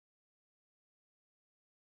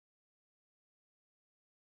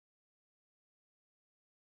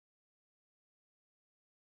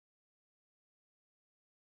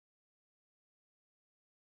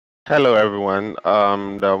Hello, everyone.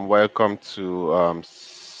 Welcome to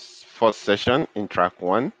first session in track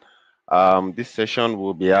one. This session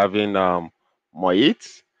will be having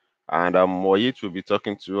Mohit, and Mohit will be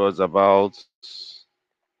talking to us about.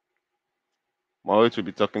 Mohit will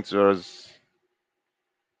be talking to us,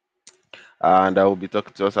 and I will be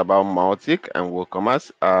talking to us about Mautic and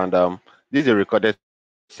WooCommerce. And this is a recorded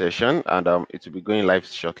session, and it will be going live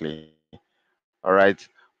shortly. All right.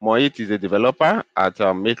 Mohit is a developer at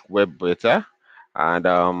Make Web Better,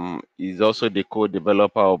 and is also the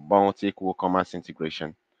co-developer of Mautic WooCommerce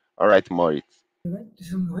integration. All right, Mohit. Everyone, this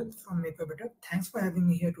is Mohit from Make Better. Thanks for having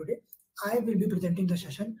me here today. I will be presenting the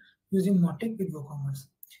session using Mautic with WooCommerce.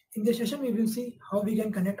 In this session, we will see how we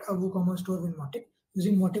can connect a WooCommerce store with Mautic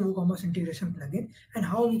using Mautic WooCommerce integration plugin and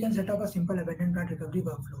how we can set up a simple abandoned cart recovery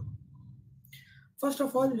workflow. First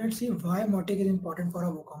of all, let's see why Mautic is important for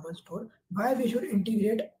a WooCommerce store, why we should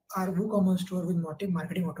integrate our WooCommerce store with Mautic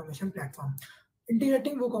marketing automation platform.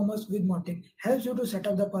 Integrating WooCommerce with Mautic helps you to set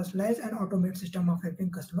up the personalized and automate system of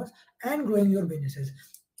helping customers and growing your businesses.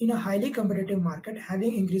 In a highly competitive market,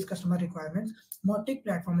 having increased customer requirements, Mautic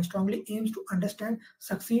platform strongly aims to understand,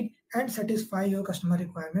 succeed, and satisfy your customer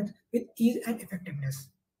requirements with ease and effectiveness.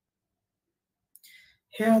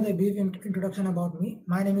 Here are the brief introduction about me.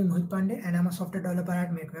 My name is Mohit Pandey and I'm a software developer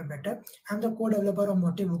at Make Web Better. I'm the co-developer of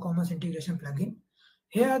Mautic WooCommerce integration plugin.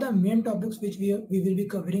 Here are the main topics which we will be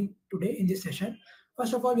covering today in this session.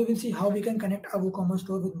 First of all, we will see how we can connect our WooCommerce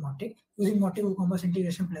store with Mautic using Mautic WooCommerce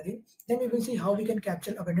integration plugin. Then we will see how we can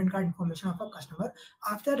capture abandoned cart information of a customer.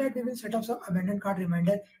 After that, we will set up some abandoned cart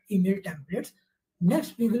reminder email templates.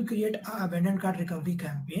 Next, we will create an abandoned cart recovery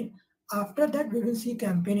campaign. After that, we will see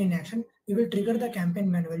campaign in action. We will trigger the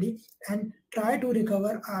campaign manually and try to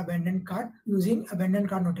recover our abandoned cart using abandoned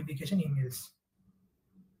cart notification emails.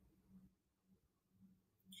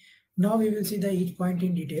 Now we will see the each point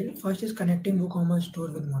in detail. First is connecting WooCommerce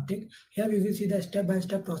store with Mautic. Here we will see the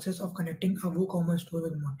step-by-step process of connecting a WooCommerce store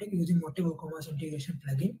with Mautic using Mautic WooCommerce integration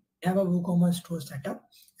plugin. We have a WooCommerce store setup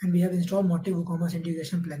and we have installed Mautic WooCommerce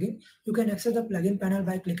integration plugin. You can access the plugin panel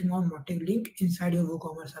by clicking on Mautic link inside your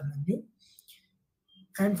WooCommerce menu.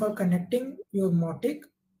 And for connecting your Mautic,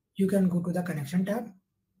 you can go to the connection tab.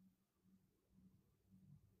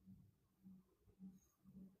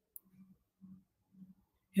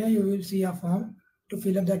 Here you will see a form to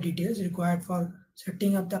fill up the details required for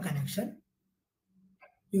setting up the connection.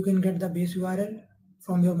 You can get the base URL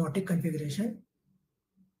from your Mautic configuration.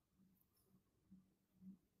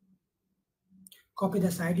 Copy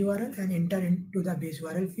the site URL and enter into the base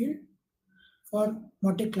URL field. For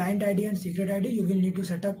Mautic client ID and secret ID, you will need to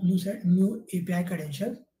set up new API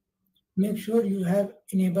credentials. Make sure you have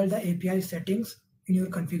enabled the API settings in your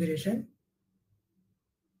configuration.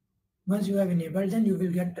 Once you have enabled, then you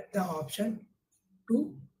will get the option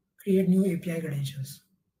to create new API credentials.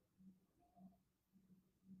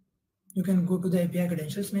 You can go to the API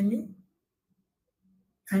credentials menu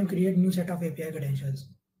and create new set of API credentials.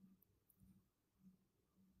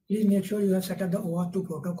 Please make sure you have set up the OAuth2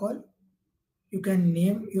 protocol. You can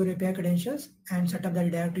name your API credentials and set up the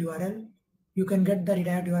redirect URL. You can get the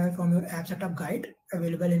redirect URL from your app setup guide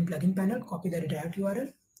available in plugin panel. Copy the redirect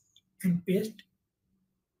URL and paste.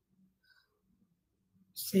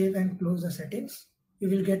 Save and close the settings. You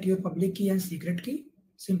will get your public key and secret key.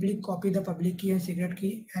 Simply copy the public key and secret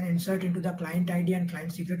key and insert into the client ID and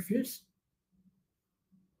client secret fields.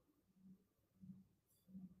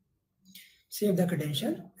 Save the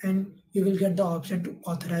credential and you will get the option to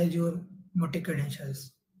authorize your Mautic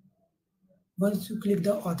credentials. Once you click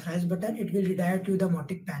the authorize button, it will redirect you to the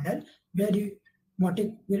Mautic panel where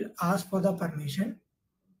Mautic will ask for the permission.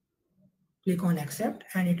 Click on accept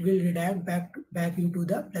and it will redirect back you to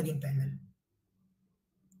the plugin panel.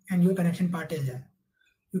 And your connection part is done.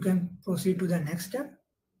 You can proceed to the next step.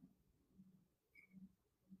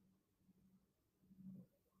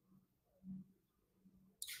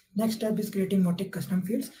 Next step is creating Mautic custom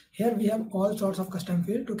fields. Here we have all sorts of custom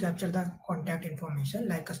fields to capture the contact information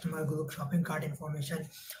like customer group, shopping cart information,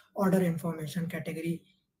 order information, category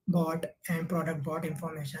bot, and product bot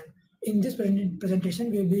information. In this presentation,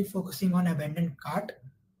 we will be focusing on abandoned cart.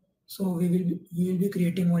 So we will be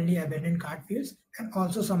creating only abandoned cart fields and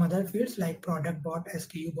also some other fields like product bot,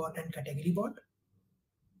 SKU bot, and category bot.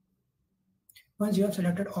 Once you have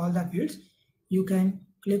selected all the fields, you can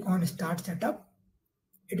click on Start Setup.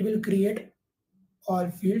 It will create all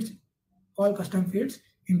fields, all custom fields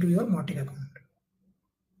into your Mautic account.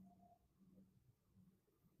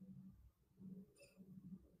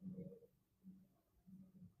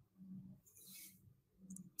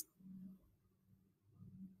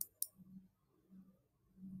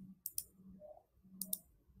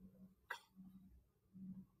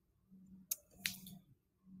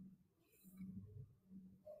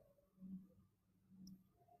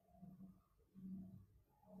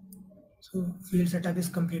 So field setup is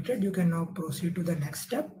completed. You can now proceed to the next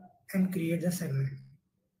step and create the segment.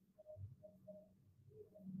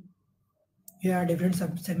 Here are different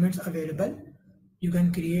sub-segments available. You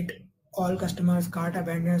can create all customers, cart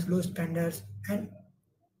abandoners, low spenders, and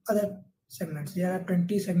other segments. There are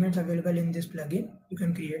 20 segments available in this plugin. You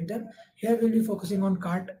can create them. Here we'll be focusing on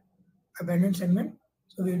cart abandoned segment.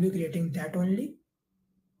 So we'll be creating that only.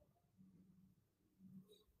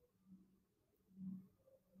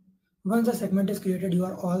 Once the segment is created, you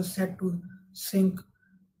are all set to sync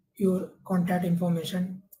your contact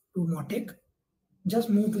information to Mautic. Just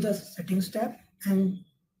move to the settings tab and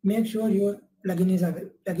make sure your plugin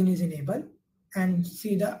is enabled, and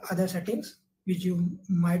see the other settings which you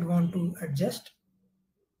might want to adjust.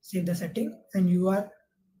 Save the setting and you are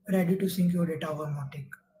ready to sync your data over Mautic.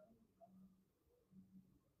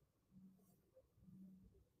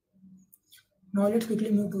 Now let's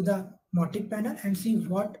quickly move to the Mautic panel and see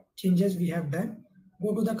what changes we have done.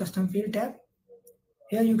 Go to the custom field tab.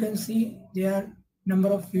 Here you can see there are number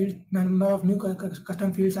of new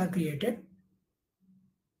custom fields are created,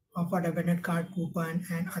 offered abandoned card coupon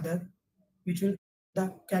and other, which will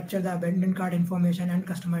capture the abandoned card information and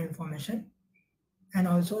customer information. And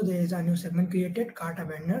also there is a new segment created, cart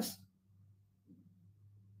abandoners.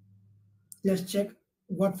 Let's check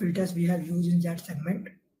what filters we have used in that segment.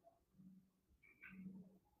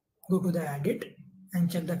 Go to the edit and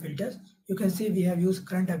check the filters. You can see we have used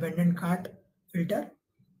current abandoned cart filter.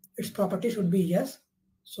 Its property should be yes,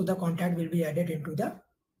 so the contact will be added into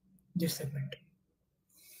this segment.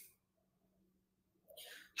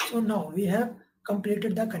 So now we have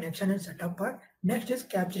completed the connection and setup part. Next is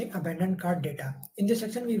capturing abandoned cart data. In this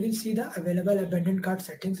section, we will see the available abandoned cart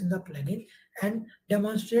settings in the plugin and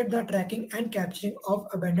demonstrate the tracking and capturing of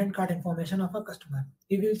abandoned cart information of a customer.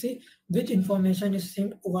 We will see which information is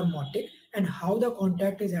synced over Mautic and how the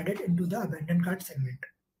contact is added into the abandoned cart segment.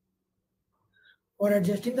 For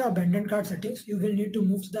adjusting the abandoned cart settings, you will need to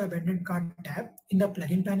move to the abandoned cart tab in the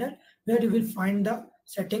plugin panel, where you will find the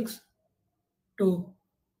settings to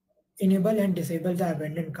enable and disable the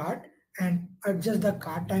abandoned cart and adjust the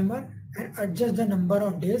cart timer and adjust the number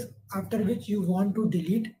of days after which you want to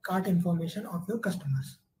delete cart information of your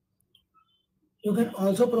customers. You can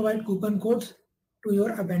also provide coupon codes to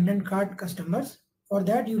your abandoned cart customers. For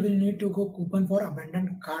that, you will need to go coupon for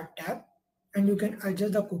abandoned cart tab and you can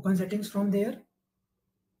adjust the coupon settings from there.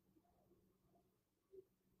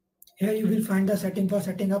 Here you will find the setting for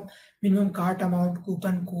setting up minimum cart amount,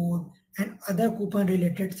 coupon code, and other coupon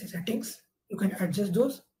related settings. You can adjust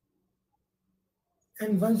those.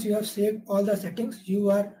 And once you have saved all the settings, you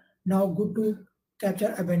are now good to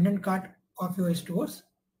capture abandoned cart of your stores.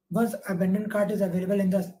 Once abandoned cart is available in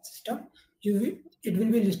the system, it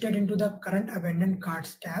will be listed into the current abandoned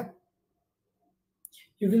carts tab.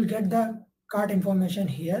 You will get the cart information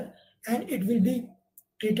here and it will be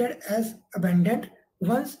treated as abandoned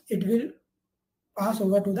once it will pass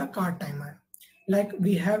over to the cart timer. Like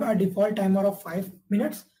we have a default timer of 5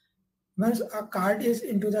 minutes. Once a card is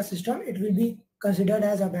into the system, it will be considered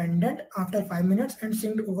as abandoned after 5 minutes and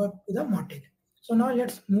synced over to the Mautic. So now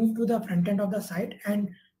let's move to the front end of the site and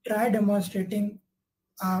try demonstrating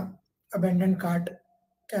abandoned cart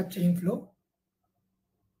capturing flow.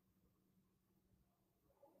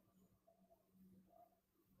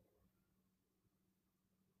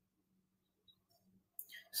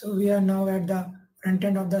 So we are now at the front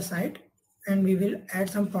end of the site and we will add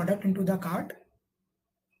some product into the cart.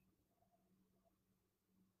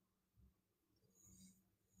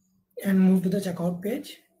 And move to the checkout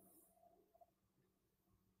page.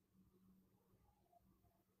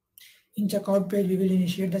 In checkout page, we will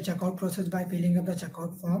initiate the checkout process by filling up the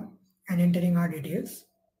checkout form and entering our details.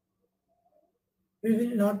 We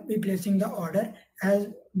will not be placing the order as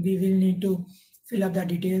we will need to fill up the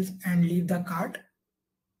details and leave the cart.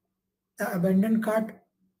 The abandoned cart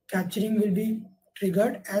capturing will be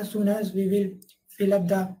triggered as soon as we will fill up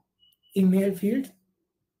the email field.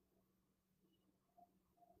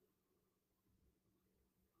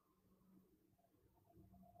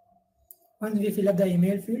 Once we fill up the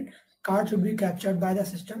email field, cart should be captured by the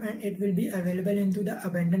system and it will be available into the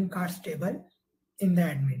abandoned carts table in the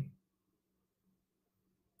admin.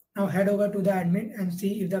 Now head over to the admin and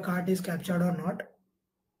see if the cart is captured or not.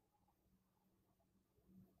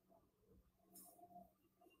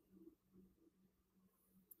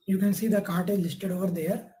 You can see the cart is listed over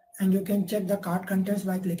there and you can check the cart contents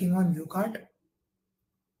by clicking on view cart.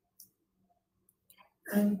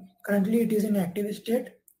 And currently it is in active state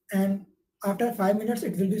and after 5 minutes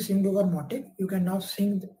it will be synced over Mautic. You can now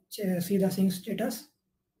see the sync status.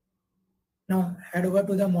 Now head over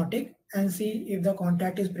to the Mautic and see if the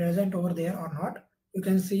contact is present over there or not. You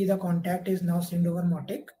can see the contact is now synced over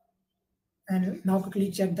Mautic. And now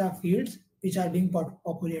quickly check the fields which are being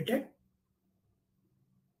populated.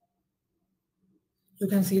 You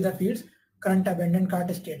can see the fields: current abandoned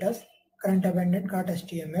cart status, current abandoned cart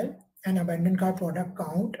HTML, and abandoned cart product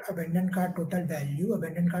count, abandoned cart total value,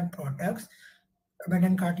 abandoned cart products,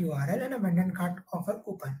 abandoned cart URL, and abandoned cart offer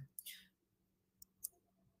coupon.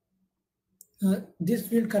 This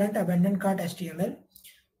field, current abandoned cart HTML,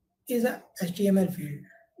 is a HTML field.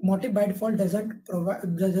 Mautic by default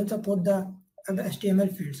doesn't support the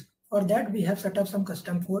HTML fields. For that, we have set up some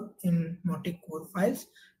custom code in Mautic code files.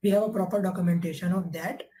 We have a proper documentation of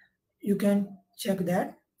that. You can check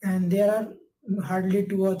that, and there are hardly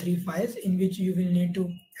 2 or 3 files in which you will need to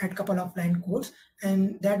add couple of line codes,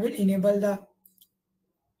 and that will enable the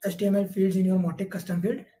HTML fields in your Mautic custom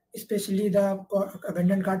field, especially the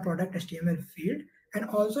abandoned cart product HTML field, and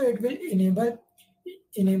also it will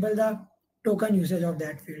enable the token usage of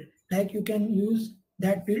that field. Like you can use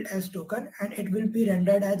that field as token, and it will be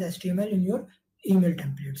rendered as HTML in your email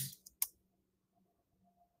templates.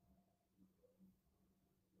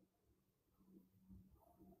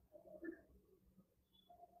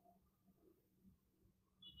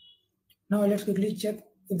 Now let's quickly check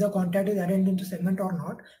if the contact is added into segment or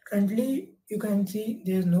not. Currently, you can see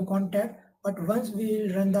there is no contact, but once we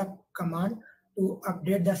will run the command to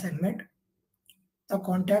update the segment, the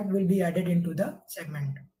contact will be added into the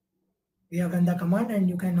segment. We have run the command, and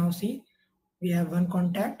you can now see we have one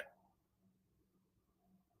contact.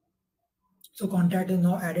 So contact is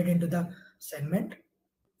now added into the segment.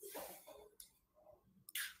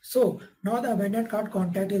 So now the abandoned cart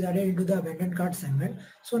contact is added into the abandoned cart segment.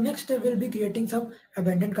 So next step will be creating some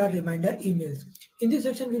abandoned cart reminder emails. In this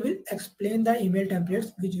section, we will explain the email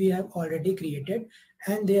templates which we have already created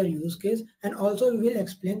and their use case, and also we will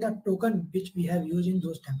explain the token which we have used in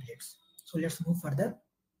those templates. So let's move further.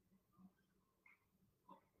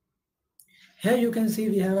 Here you can see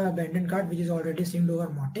we have an abandoned cart which is already synced over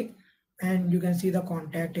Mautic, and you can see the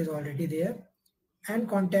contact is already there, and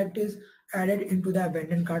contact is added into the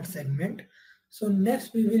abandoned cart segment. So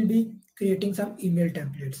next we will be creating some email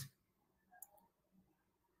templates.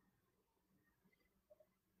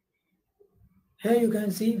 Here you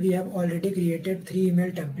can see we have already created 3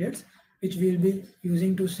 email templates which we will be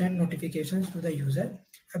using to send notifications to the user: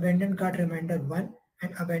 abandoned cart reminder 1,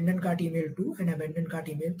 and abandoned cart email 2, and abandoned cart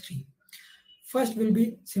email 3. First will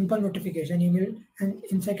be simple notification email, and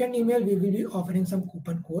in second email we will be offering some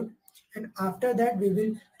coupon code, and after that we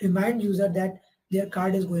will remind user that their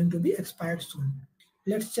card is going to be expired soon.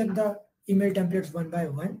 Let's check the email templates one by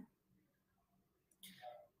one.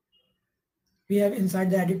 We have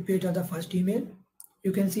inside the edit page of the first email,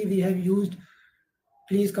 you can see we have used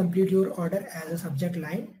please complete your order as a subject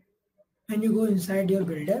line. When you go inside your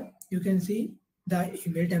builder, you can see the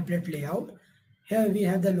email template layout. Here we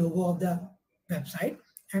have the logo of the website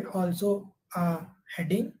and also a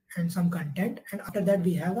heading and some content, and after that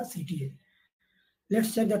we have a CTA.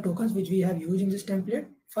 Let's check the tokens which we have used in this template.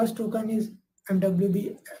 First token is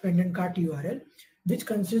MWB abandoned cart URL, which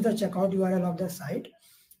consists the checkout URL of the site,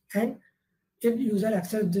 and if user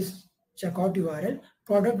access this checkout URL,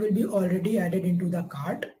 product will be already added into the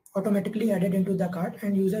cart, automatically added into the cart,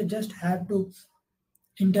 and user just have to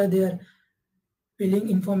enter their billing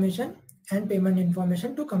information and payment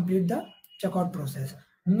information to complete the checkout process.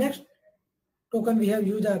 Next token we have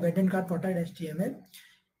used the abandoned cart product HTML.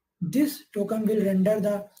 This token will render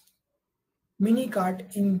the mini cart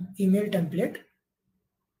in email template,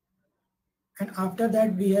 and after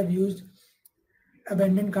that we have used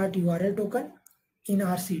abandoned cart URL token in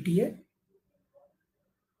our CTA,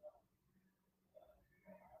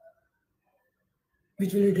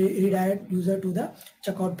 which will redirect user to the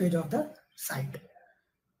checkout page of the site.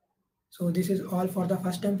 So this is all for the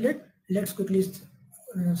first template. Let's quickly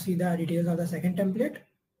see the details of the second template.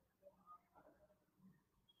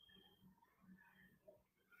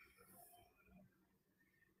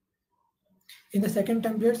 In the second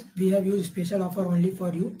templates, we have used special offer only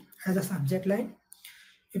for you as a subject line.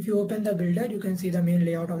 If you open the builder, you can see the main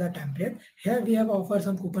layout of the template. Here we have offered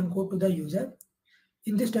some coupon code to the user.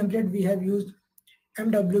 In this template, we have used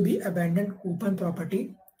MWB abandoned coupon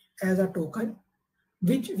property as a token,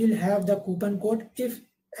 which will have the coupon code if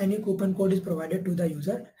any coupon code is provided to the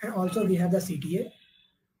user, and also we have the CTA.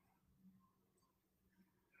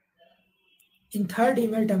 In third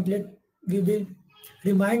email template, we will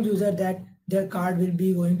remind user that their card will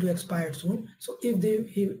be going to expire soon. So if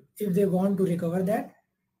they want to recover that,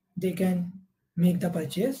 they can make the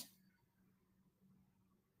purchase.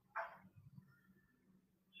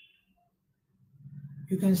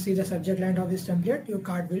 You can see the subject line of this template, your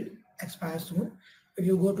cart will expire soon. If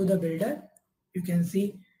you go to the builder, you can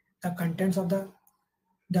see the contents of the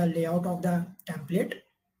layout of the template.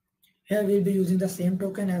 Here we'll be using the same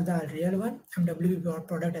token as the real one, MWP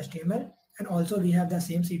product HTML, and also we have the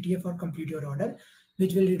same CTA for complete your order,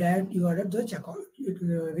 which will redirect your order to the checkout,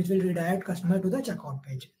 which will redirect customer to the checkout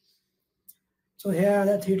page. So here are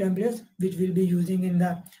the three templates which we'll be using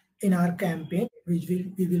in our campaign, which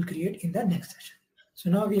we will create in the next session. So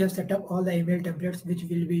now we have set up all the email templates which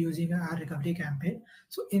we'll be using in our recovery campaign.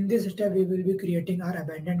 So in this step, we will be creating our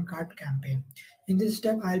abandoned cart campaign. In this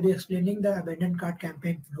step, I'll be explaining the abandoned cart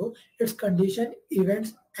campaign flow, its condition,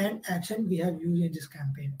 events, and action we have used in this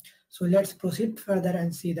campaign. So let's proceed further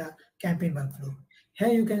and see the campaign workflow. Here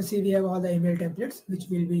you can see we have all the email templates which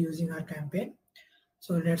we'll be using our campaign.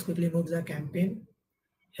 So let's quickly move the campaign.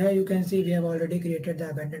 Here you can see we have already created the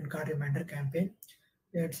abandoned cart reminder campaign.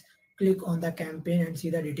 Let's click on the campaign and see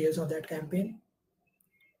the details of that campaign.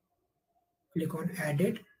 Click on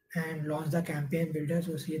edit and launch the campaign builder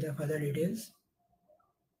to see the further details.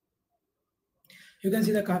 You can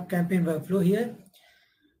see the campaign workflow here.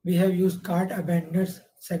 We have used cart abandoned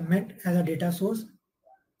segment as a data source.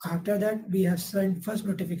 After that, we have sent first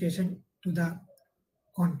notification to the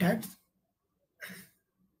contacts.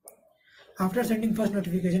 After sending first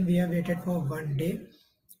notification, we have waited for 1 day.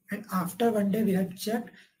 And after 1 day, we have checked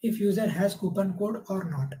if user has coupon code or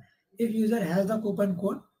not. If user has the coupon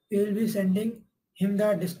code, we will be sending him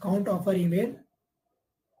the discount offer email.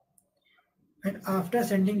 And after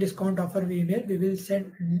sending discount offer email, we will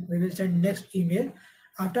send next email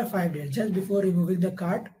after 5 days, just before removing the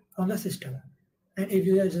cart from the system. And if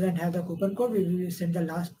user doesn't have the coupon code, we will send the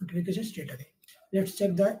last notification straight away. Let's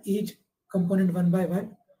check each component one by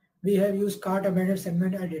one. We have used cart abandoned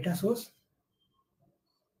segment as data source.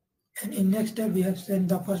 And in next step, we have sent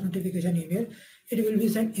the first notification email. It will be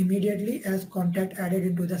sent immediately as contact added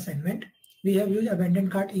into the segment. We have used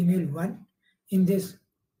abandoned cart email 1 in this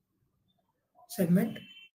segment.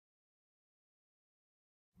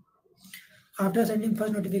 After sending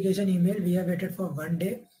first notification email, we have waited for 1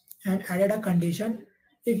 day and added a condition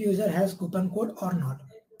if user has coupon code or not.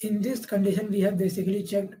 In this condition, we have basically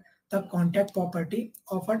checked the contact property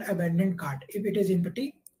offered abandoned cart. If it is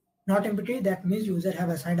empty, not empty, that means user have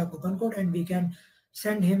assigned a coupon code and we can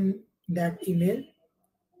send him that email.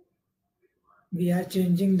 We are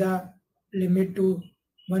changing the limit to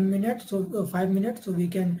 1 minute, so 5 minutes, so we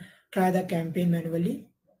can try the campaign manually.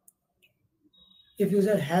 If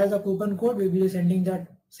user has a coupon code, we will be sending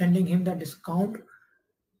him the discount.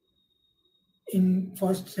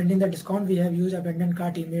 For sending the discount, we have used abandoned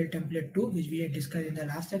cart email template 2, which we had discussed in the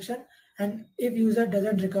last section. And if user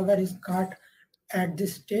doesn't recover his cart at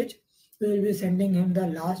this stage, we will be sending him the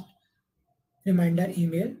last reminder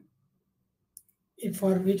email,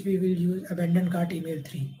 for which we will use abandoned cart email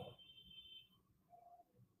 3.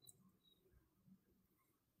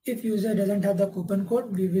 If user doesn't have the coupon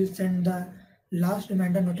code, we will send the last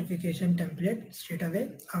reminder notification template straight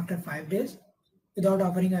away after 5 days without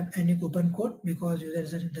offering any coupon code, because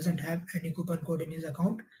user doesn't have any coupon code in his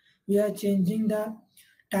account. We are changing the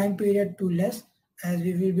time period to less, as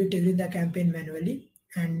we will be triggering the campaign manually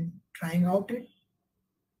and trying out it.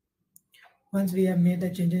 Once we have made the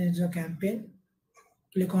changes into the campaign,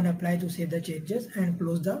 click on apply to save the changes and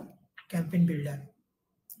close the campaign builder.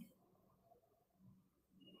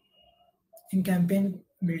 In campaign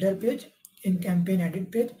builder page, in campaign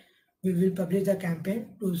edit page, we will publish the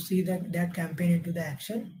campaign to see that campaign into the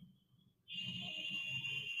action.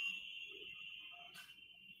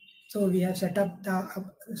 So we have set up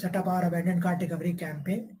our abandoned cart recovery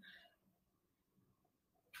campaign.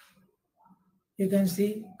 You can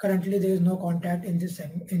see currently there is no contact in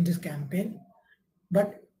this campaign,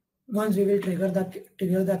 but once we will trigger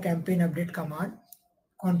the campaign update command,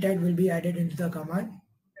 contact will be added into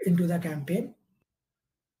the campaign.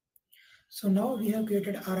 So now we have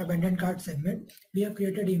created our abandoned cart segment. We have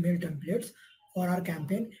created email templates for our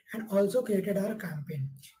campaign and also created our campaign.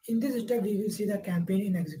 In this step, we will see the campaign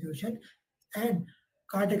in execution and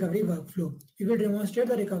cart recovery workflow. We will demonstrate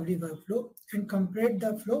the recovery workflow and complete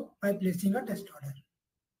the flow by placing a test order.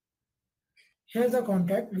 Here's the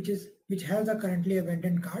contact which has the currently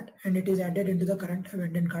abandoned cart, and it is added into the current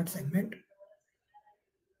abandoned cart segment.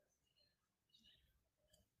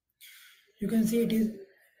 You can see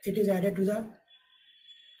it is added to the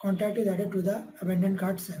contact is added to the abandoned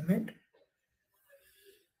cart segment.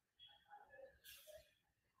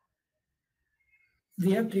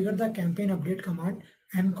 We have triggered the campaign update command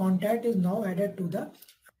and contact is now added to the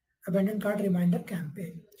abandoned cart reminder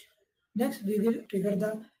campaign. Next, we will trigger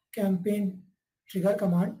the campaign trigger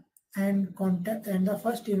command and contact, and the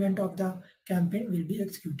first event of the campaign will be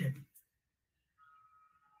executed.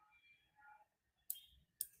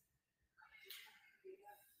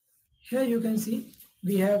 Here you can see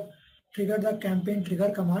we have triggered the campaign trigger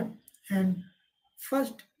command, and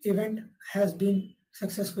first event has been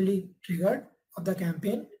successfully triggered of the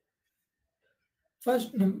campaign.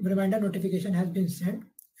 First reminder notification has been sent,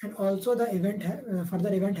 and also the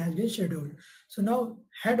further event has been scheduled. So now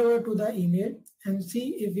head over to the email and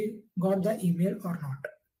see if we got the email or not.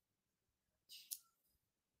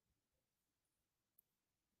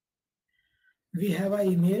 We have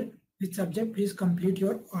an email with subject please complete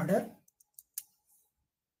your order,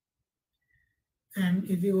 and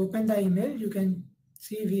if you open the email you can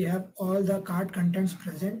see we have all the cart contents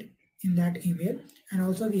present in that email, and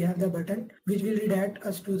also we have the button which will redirect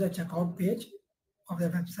us to the checkout page of the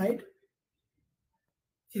website.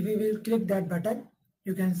 If we will click that button,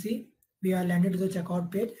 you can see we are landed to the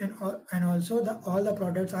checkout page, and also all the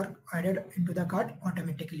products are added into the cart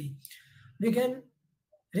automatically. We can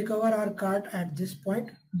recover our cart at this point,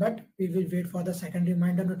 but we will wait for the second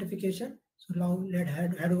reminder notification. So now let's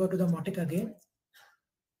head over to the Mautic again.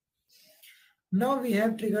 Now we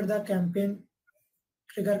have triggered the campaign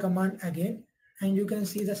trigger command again, and you can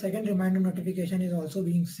see the second reminder notification is also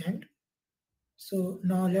being sent. So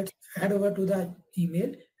now let's head over to the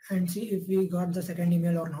email and see if we got the second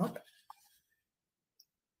email or not.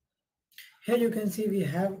 Here you can see we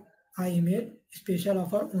have our email special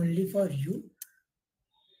offer only for you.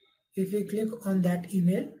 If we click on that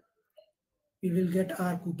email, we will get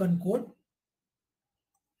our coupon code.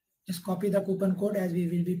 Just copy the coupon code as we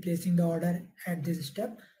will be placing the order at this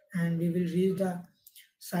step, and we will reach the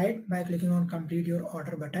site by clicking on complete your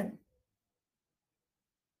order button.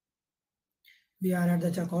 We are at the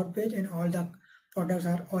checkout page and all the products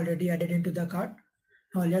are already added into the cart.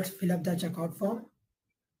 Now let's fill up the checkout form.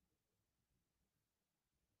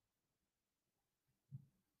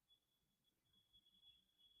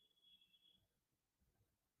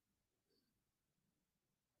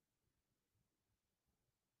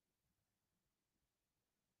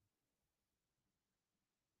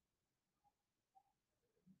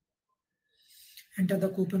 Enter the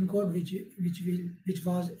coupon code which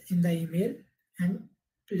was in the email and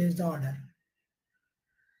place the order.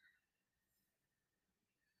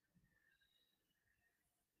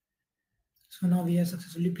 So now we have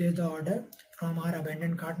successfully placed the order from our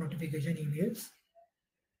abandoned cart notification emails.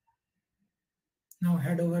 Now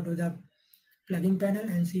head over to the plugin panel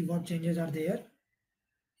and see what changes are there.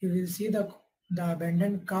 You will see the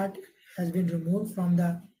abandoned cart has been removed from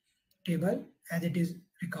the table as it is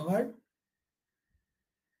recovered.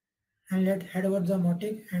 And let's head over to the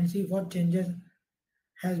Mautic and see what changes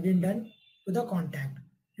has been done to the contact.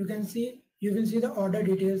 You will see the order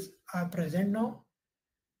details are present now.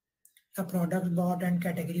 The product bought and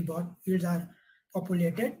category bought fields are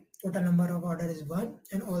populated. Total number of order is 1,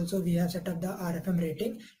 and also we have set up the RFM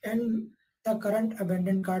rating, and the current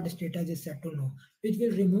abandoned cart status is set to no, which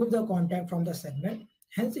will remove the contact from the segment.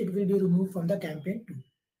 Hence, it will be removed from the campaign too.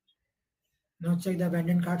 Now check the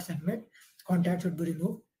abandoned cart segment. Contact should be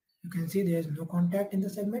removed. You can see there is no contact in the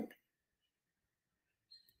segment.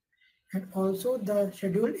 And also the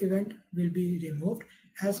scheduled event will be removed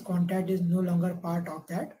as contact is no longer part of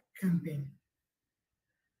that campaign.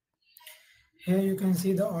 Here you can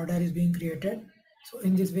see the order is being created. So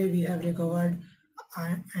in this way we have recovered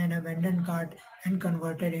an abandoned cart and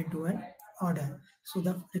converted into an order. So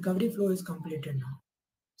the recovery flow is completed now.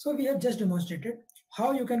 So we have just demonstrated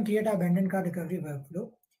how you can create an abandoned cart recovery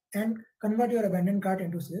workflow and convert your abandoned cart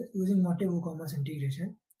into sales using Mautic WooCommerce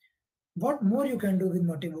integration. What more you can do with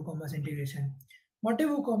Mautic WooCommerce integration? Mautic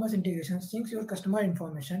WooCommerce integration syncs your customer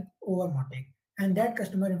information over Mautic, and that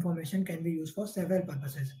customer information can be used for several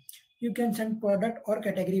purposes. You can send product or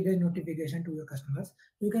category based notification to your customers.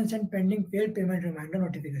 You can send pending failed payment reminder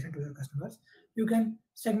notification to your customers. You can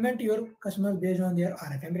segment your customers based on their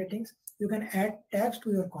RFM ratings. You can add tags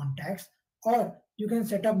to your contacts, or you can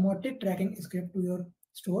set up Mautic tracking script to your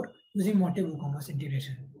store using Mautic WooCommerce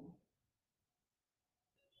integration.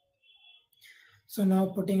 So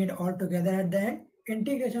now putting it all together at the end,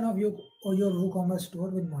 integration of your WooCommerce store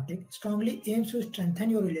with Mautic strongly aims to strengthen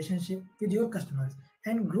your relationship with your customers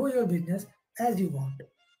and grow your business as you want.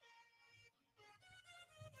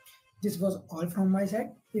 This was all from my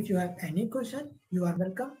side. If you have any question, you are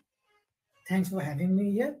welcome. Thanks for having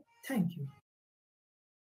me here. Thank you.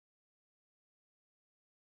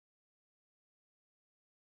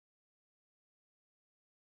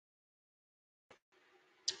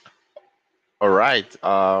 All right.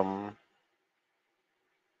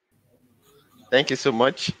 Thank you so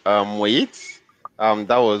much, Mohit.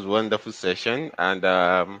 That was wonderful session, and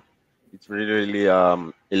it's really, really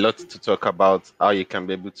a lot to talk about how you can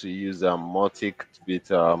be able to use Mautic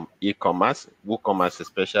with e-commerce, WooCommerce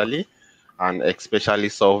especially, and especially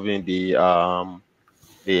solving the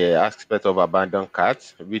aspect of abandoned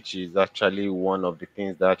carts, which is actually one of the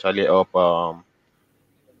things that actually help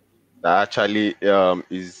that actually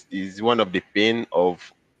is one of the pain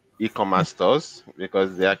of e-commerce stores,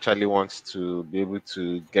 because they actually want to be able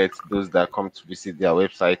to get those that come to visit their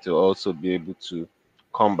website to also be able to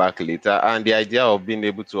come back later. And the idea of being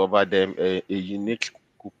able to offer them a unique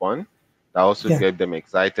coupon that also Yeah, get them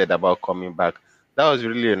excited about coming back. That was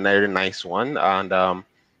really a very nice one, and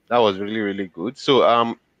that was really, really good.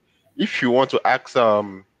 So if you want to ask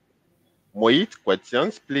Mohit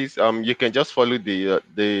questions, please you can just follow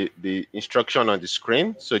the instruction on the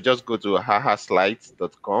screen. So just go to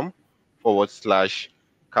hahaslides.com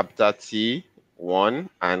 /capital T1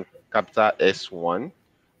 and capital S1.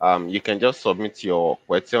 You can just submit your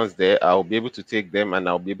questions there. I'll be able to take them and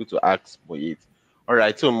I'll be able to ask Mohit. All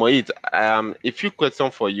right, so Mohit, a few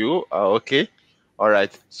questions for you. Okay. All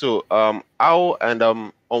right. So how and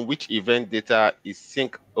on which event data is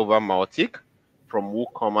synced over Mautic from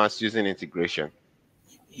WooCommerce using integration?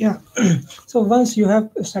 yeah. So once you have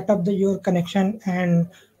set up your connection and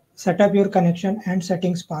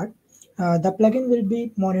settings part, the plugin will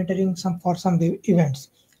be monitoring some events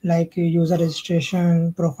like user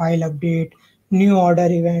registration, profile update, new order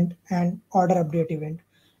event, and order update event.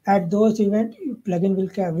 At those event, plugin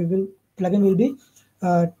will be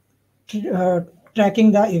uh,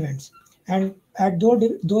 tracking the events, and at those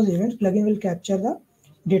events plugin will capture the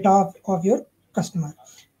data of your customer.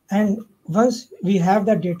 And once we have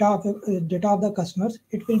the data of the customers,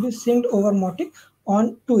 it will be synced over Mautic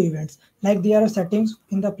on two events. Like there are settings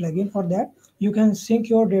in the plugin for that. You can sync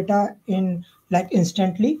your data in like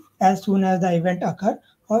instantly as soon as the event occur,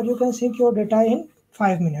 or you can sync your data in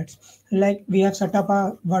 5 minutes. Like we have set up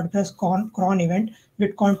a WordPress cron event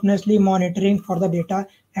with continuously monitoring for the data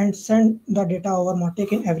and send the data over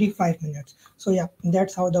Mautic in every 5 minutes. So yeah,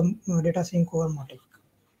 that's how the data sync over Mautic.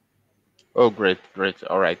 Oh, great, great.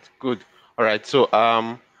 All right, good. All right. So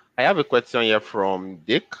I have a question here from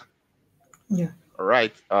Dick. Yeah. All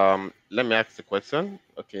right. Let me ask the question.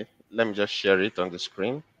 Okay. Let me just share it on the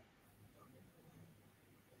screen.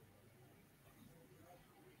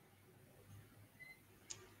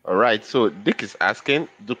 All right. So Dick is asking,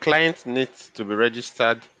 do clients need to be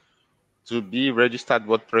registered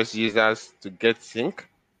WordPress users to get sync?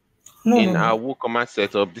 No, no, In no. our WooCommerce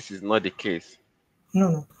setup, this is not the case. No,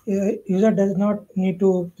 no. User does not need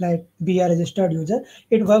to like be a registered user.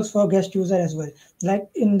 It works for guest user as well. Like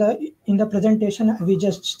in the presentation we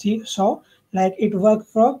just saw, like it worked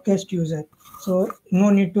for guest user. So no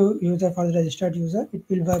need to user for the registered user. It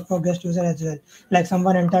will work for guest user as well. Like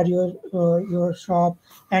someone enter your shop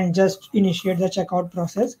and just initiate the checkout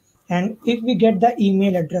process. And if we get the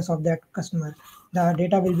email address of that customer, the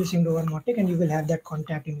data will be synced over Mautic, and you will have that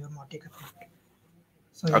contact in your Mautic account.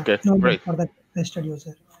 So yeah, Okay, no need great, for the registered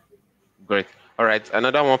user. great. All right.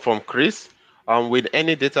 Another one from Chris. Will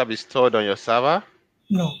any data be stored on your server?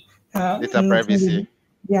 No, Data nothing will privacy. be,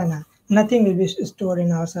 yeah, nah, nothing will be stored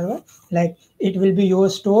in our server. Like it will be your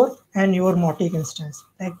store and your Mautic instance.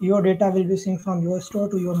 Like your data will be synced from your store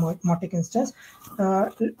to your Mautic instance.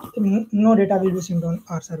 No data will be synced on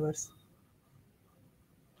our servers.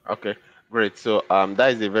 Okay, great. So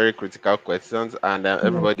that is a very critical question, and Yeah.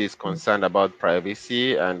 everybody is concerned about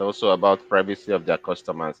privacy and also about privacy of their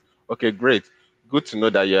customers. Okay, great. Good to know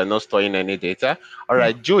that you are not storing any data. All Yeah.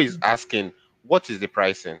 right, Joe is asking, what is the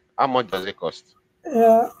pricing? How much does it cost?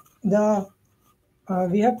 The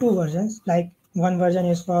we have two versions. Like one version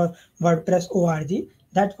is for WordPress org.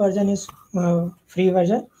 That version is free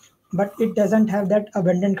version, but it doesn't have that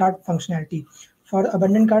abandoned cart functionality. For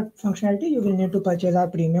abandoned cart functionality, you will need to purchase our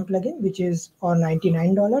premium plugin, which is for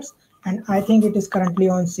 $99, and I think it is currently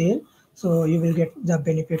on sale, so you will get the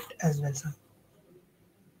benefit as well, sir.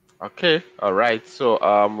 Okay, all right. So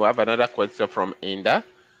we have another question from Inda.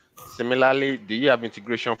 Similarly, do you have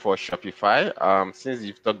integration for Shopify? Since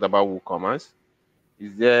you've talked about WooCommerce,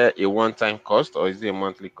 is there a one-time cost or is it a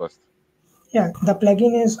monthly cost? Yeah, the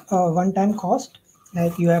plugin is a one-time cost.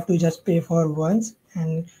 Like you have to just pay for once,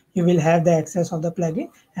 and you will have the access of the plugin.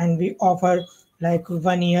 And we offer like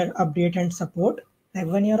 1 year update and support, like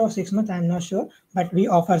 1 year or 6 months. I'm not sure, but we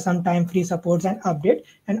offer some time free supports and update.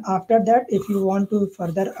 And after that, if you want to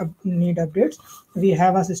further need updates, we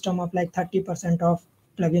have a system of like 30% of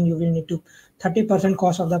plugin. You will need to 30%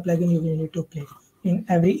 cost of the plugin you will need to pay in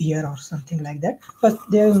every year or something like that, but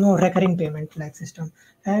there is no recurring payment like system.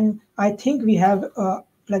 And I think we have a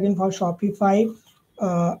plugin for Shopify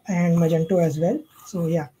and Magento as well. So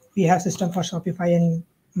yeah, we have system for Shopify and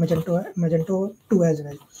Magento 2 as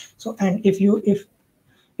well. So and if you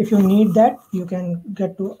need that, you can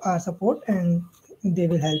get to our support and they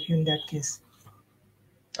will help you in that case.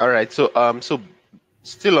 All right. So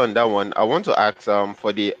still on that one, I want to ask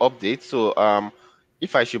for the update. So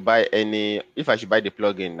if I should buy the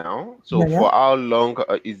plugin now, so Yeah, yeah. for how long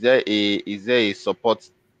is there a support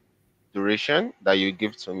duration that you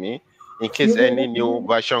give to me in case You will any get, new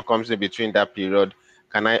version comes in between that period?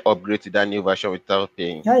 Can I upgrade to that new version without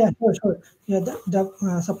paying? yeah, yeah, sure, sure. Yeah,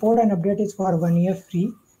 the support and update is for 1 year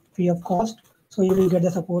free of cost. So you will get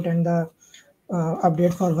the support and the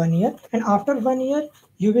update for 1 year. And after 1 year,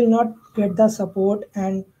 you will not get the support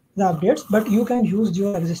and the updates, but you can use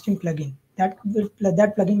your existing plugin. That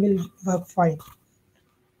plugin will work fine.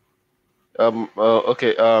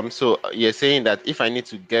 Okay. So you're saying that if I need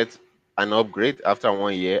to get an upgrade after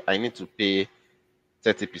 1 year, I need to pay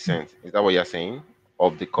 30%. Is that what you're saying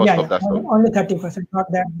of the Yeah, cost of yeah, that stuff? only 30%,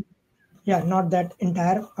 not that. Yeah, not that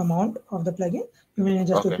entire amount of the plugin. You will need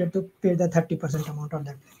just to Okay. pay the 30% amount of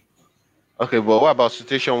that plugin. Okay, but what about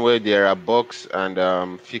situation where there are bugs and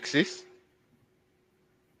fixes?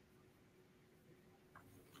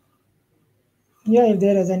 Yeah, if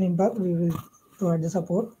there is any bug, we will provide the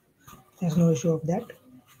support. There's no issue of that.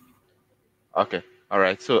 Okay, all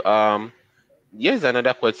right. So here's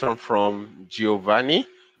another question from Giovanni.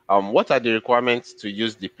 What are the requirements to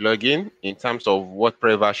use the plugin in terms of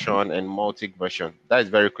WordPress version and Mautic version? That is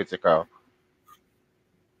very critical.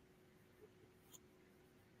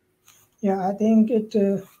 Yeah, I think it.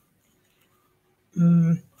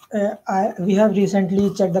 We have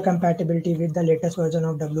recently checked the compatibility with the latest version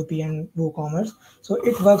of WP and WooCommerce. So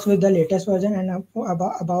it works with the latest version, and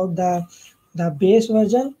about the base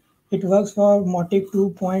version, it works for Mautic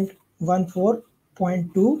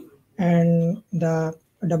 2.14.2, and the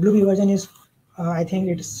WP version is I think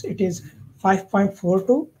it is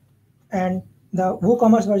 5.42, and the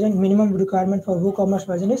WooCommerce version minimum requirement for WooCommerce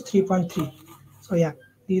version is 3.3. So yeah,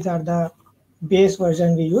 these are the base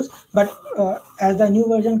version we use. But as the new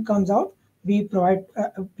version comes out, we provide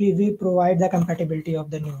the compatibility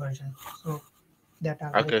of the new version. So that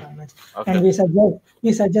are the Okay, requirements, and okay,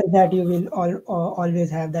 we suggest that you will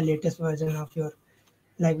always have the latest version of your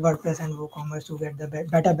like WordPress and WooCommerce to get the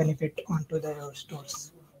better benefit onto your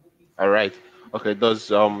stores. all right. Okay, does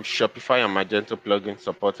Shopify and Magento plugin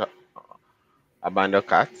support abandoned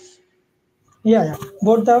carts? Yeah, yeah.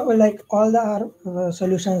 Both the like all the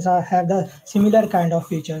solutions have the similar kind of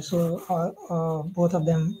feature. So both of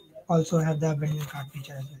them also have the abandoned cart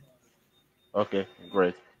feature as well. Okay,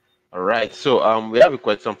 great. All right. So we have a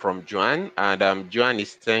question from Joan, and Joan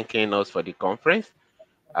is thanking us for the conference.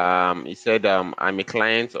 He said, I'm a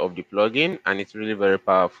client of the plugin and it's really very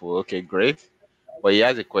powerful. Okay, great. But he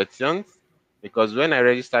has a question because when I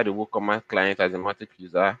register the WooCommerce client as a Mautic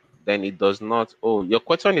user, then it does not. Oh, your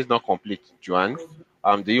question is not complete, Joan.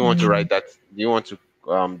 Do you want to Mm, write that? Do you want to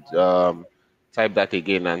type that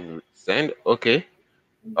again and send? Okay.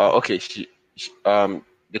 Okay.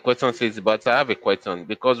 The question says, but I have a question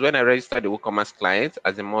because when I register the WooCommerce client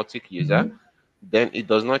as a Mautic user, mhm. then it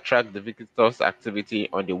does not track the visitor's activity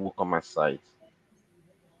on the WooCommerce site.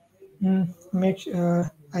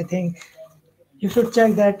 I think you should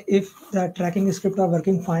check that if the tracking script are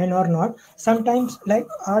working fine or not. Sometimes like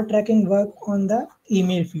our tracking work on the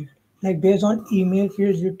email field, like based on email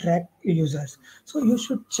fields you track users. So you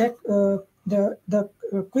should check the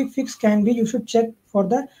quick fix can be you should check for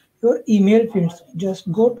the your email fields.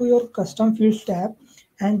 Just go to your custom fields tab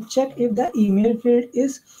and check if the email field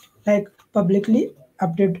is like publicly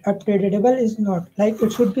updatable is not, like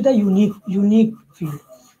it should be the unique field.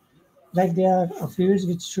 Like there are fields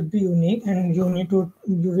which should be unique, and you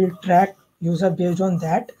will track user based on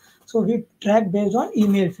that. So we track based on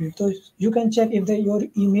email field. So you can check if your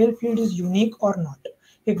email field is unique or not.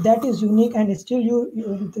 If that is unique and still you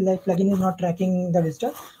like plugin is not tracking the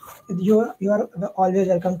visitor, you are always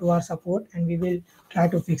welcome to our support, and we will try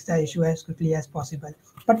to fix the issue as quickly as possible.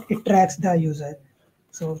 But it tracks the user.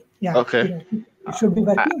 So yeah, Okay. it should be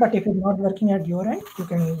working, but if it's not working at your end, you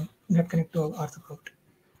can get connect to our support.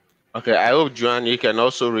 Okay. I hope, Joanne, you can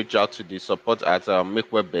also reach out to the support at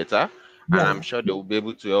Make Web Better, and Yeah, I'm yeah. sure they will be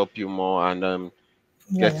able to help you more and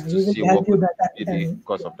Yeah, get yeah, to we will see help what you could better be the than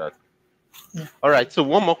cause of that. yeah. All right. So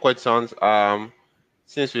one more question.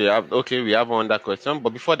 Since we have one that question,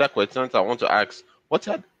 but before that question, I want to ask what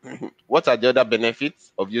are what are the other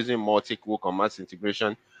benefits of using multi WooCommerce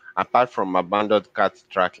integration apart from abandoned cart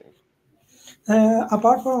tracking?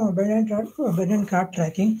 Apart from abandoned cart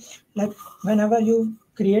tracking, like whenever you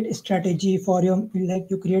create a strategy for your, like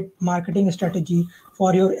you create marketing strategy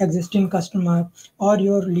for your existing customer or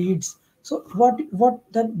your leads. So what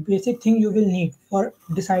the basic thing you will need for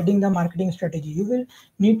deciding the marketing strategy? You will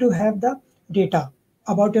need to have the data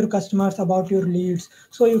about your customers, about your leads,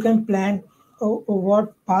 so you can plan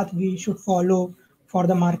what path we should follow for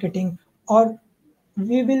the marketing, or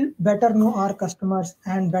we will better know our customers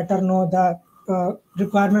and better know the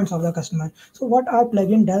requirements of the customer. So what our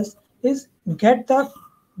plugin does is get the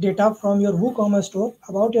data from your WooCommerce store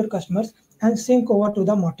about your customers and sync over to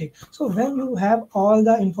the Mautic. So when you have all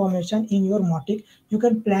the information in your Mautic, you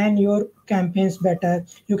can plan your campaigns better.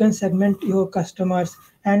 You can segment your customers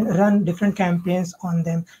and run different campaigns on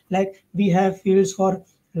them. Like we have fields for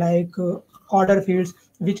like order fields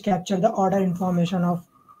which capture the order information of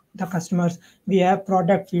the customers. We have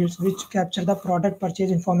product fields which capture the product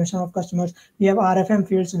purchase information of customers. We have RFM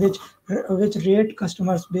fields which rate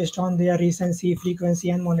customers based on their recency, frequency,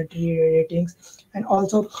 and monetary ratings. And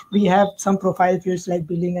also we have some profile fields like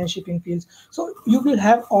billing and shipping fields. So you will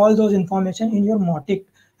have all those information in your Mautic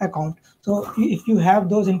account. So if you have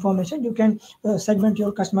those information, you can segment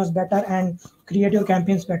your customers better and create your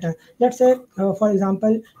campaigns better. Let's say for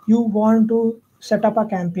example, you want to set up a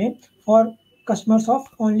campaign for customers of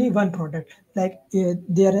only one product. Like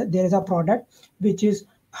there is a product which is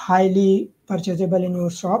highly purchasable in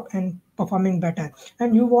your shop and performing better,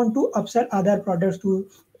 and you want to upsell other products to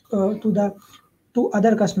the to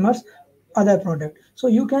other customers other product. So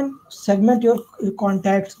you can segment your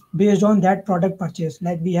contacts based on that product purchase.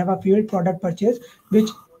 Like we have a field product purchase which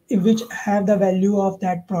have the value of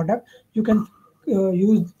that product. You can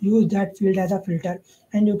use that field as a filter,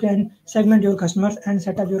 and you can segment your customers and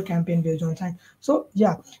set up your campaign based on that. So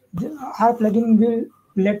yeah, our plugin will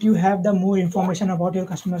let you have the more information about your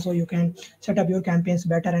customer, so you can set up your campaigns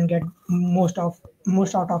better and get most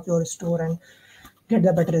out of your store and get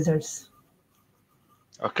the better results.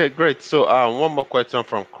 Okay, great. So one more question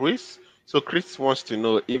from Chris. So Chris wants to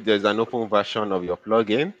know if there's an open version of your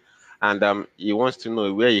plugin, and he wants to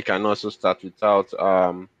know where you can also start without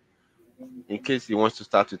in case he wants to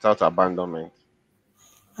start without abandonment.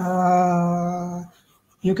 Uh,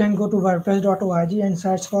 you can go to WordPress.org and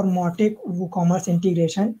search for Mautic WooCommerce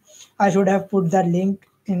integration. I should have put the link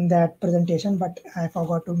in that presentation, but I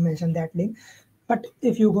forgot to mention that link. But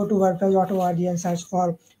if you go to WordPress.org and search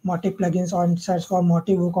for Mautic plugins or search for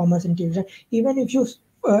Mautic WooCommerce integration, even if you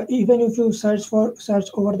search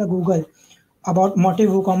over the Google about Mautic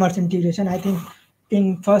WooCommerce integration, I think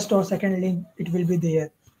in first or second link it will be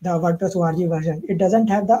there, the WordPress org version. It doesn't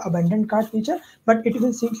have the abandoned cart feature, but it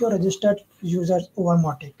will sync your registered users over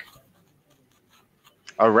Mautic.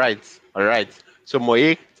 All right, all right. So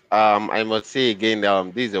Moik, I must say again,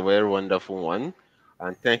 this is a very wonderful one,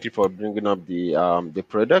 and thank you for bringing up the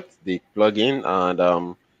product, the plugin,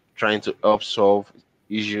 and trying to help solve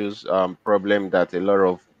issues, problem that a lot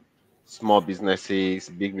of small businesses,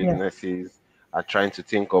 big Yeah. businesses are trying to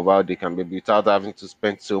think of how they can be without having to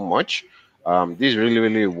spend so much. This is really,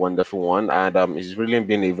 really a wonderful one, and it's really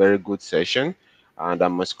been a very good session, and I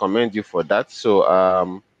must commend you for that.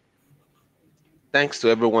 So thanks to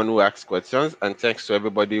everyone who asked questions, and thanks to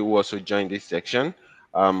everybody who also joined this section.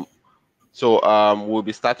 Um, we'll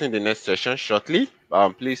be starting the next session shortly.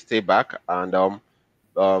 Please stay back, and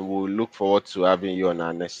we'll look forward to having you on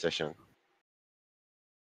our next session.